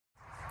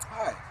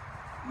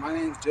My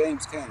name's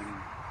James Kane.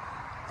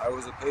 I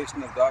was a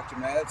patient of Dr.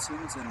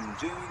 Matsen's in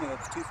June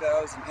of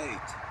 2008, and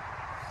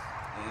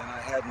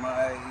I had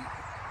my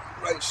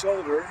right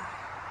shoulder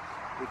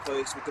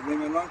replaced with the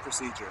Ream and Run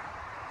procedure.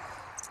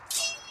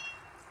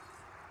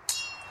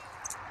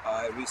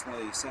 I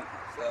recently sent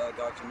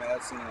Dr.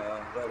 Matsen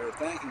a letter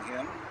thanking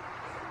him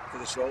for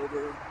the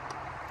shoulder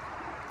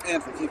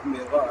and for keeping me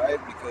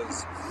alive,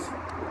 because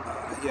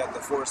he had the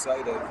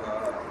foresight of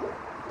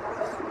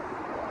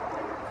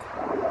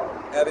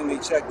having me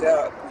checked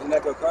out with an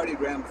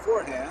echocardiogram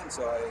beforehand,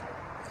 so I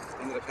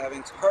ended up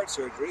having heart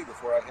surgery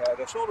before I had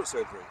a shoulder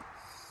surgery.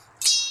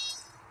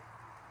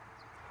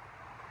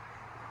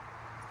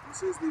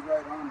 This is the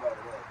right arm, by the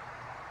way.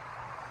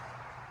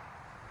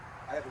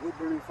 I have a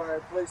wood-burning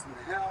fireplace in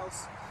the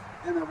house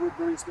and a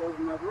wood-burning stove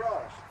in my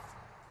garage.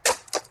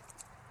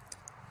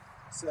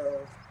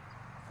 So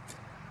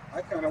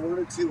I kind of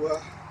wanted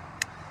to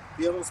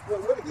be able to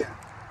split wood again.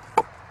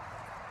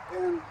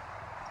 And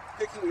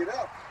picking it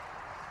up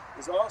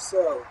is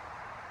also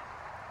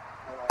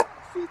a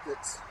feat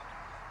that's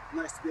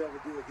nice to be able to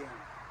do again.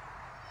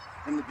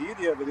 And the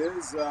beauty of it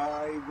is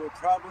I will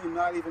probably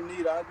not even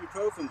need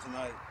ibuprofen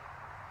tonight,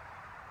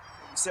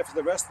 except for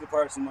the rest of the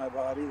parts of my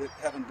body that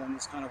haven't done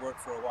this kind of work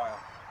for a while.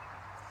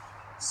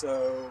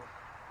 So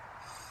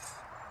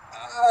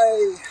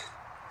I,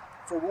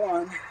 for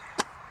one,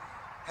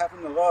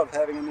 happen to love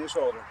having a new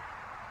shoulder.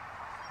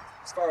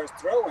 As far as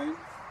throwing,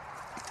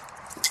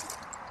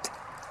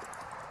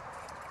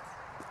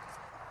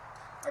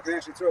 I can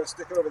actually throw a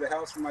stick over the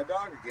house for my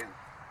dog again.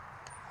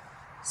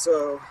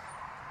 So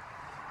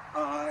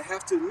I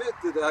have to admit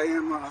that I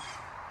am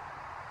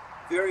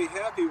very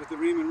happy with the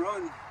Ream and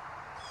Run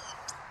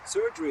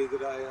surgery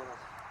that I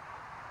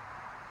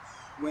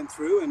went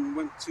through and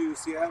went to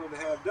Seattle to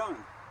have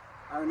done.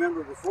 I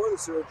remember before the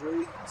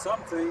surgery,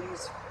 some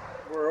things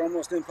were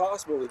almost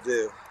impossible to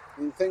do.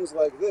 I mean, things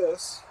like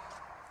this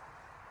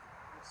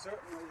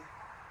certainly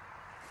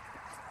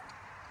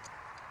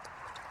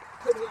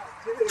could not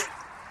do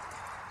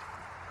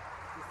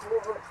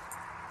before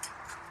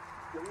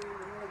the Ream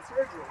and Run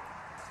surgery.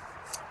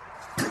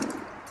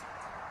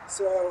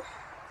 So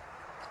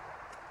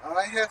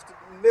I have to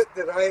admit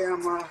that I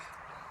am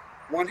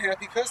one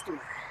happy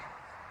customer.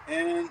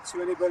 And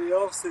to anybody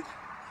else that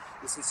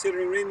is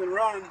considering Ream and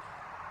Run,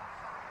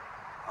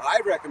 I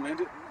recommend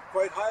it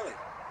quite highly.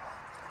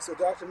 So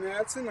Dr.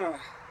 Matsen,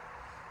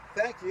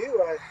 thank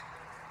you. I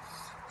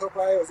hope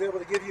I was able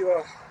to give you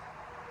a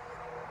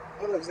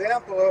little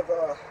example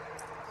of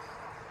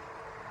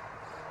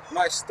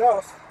my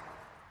stuff.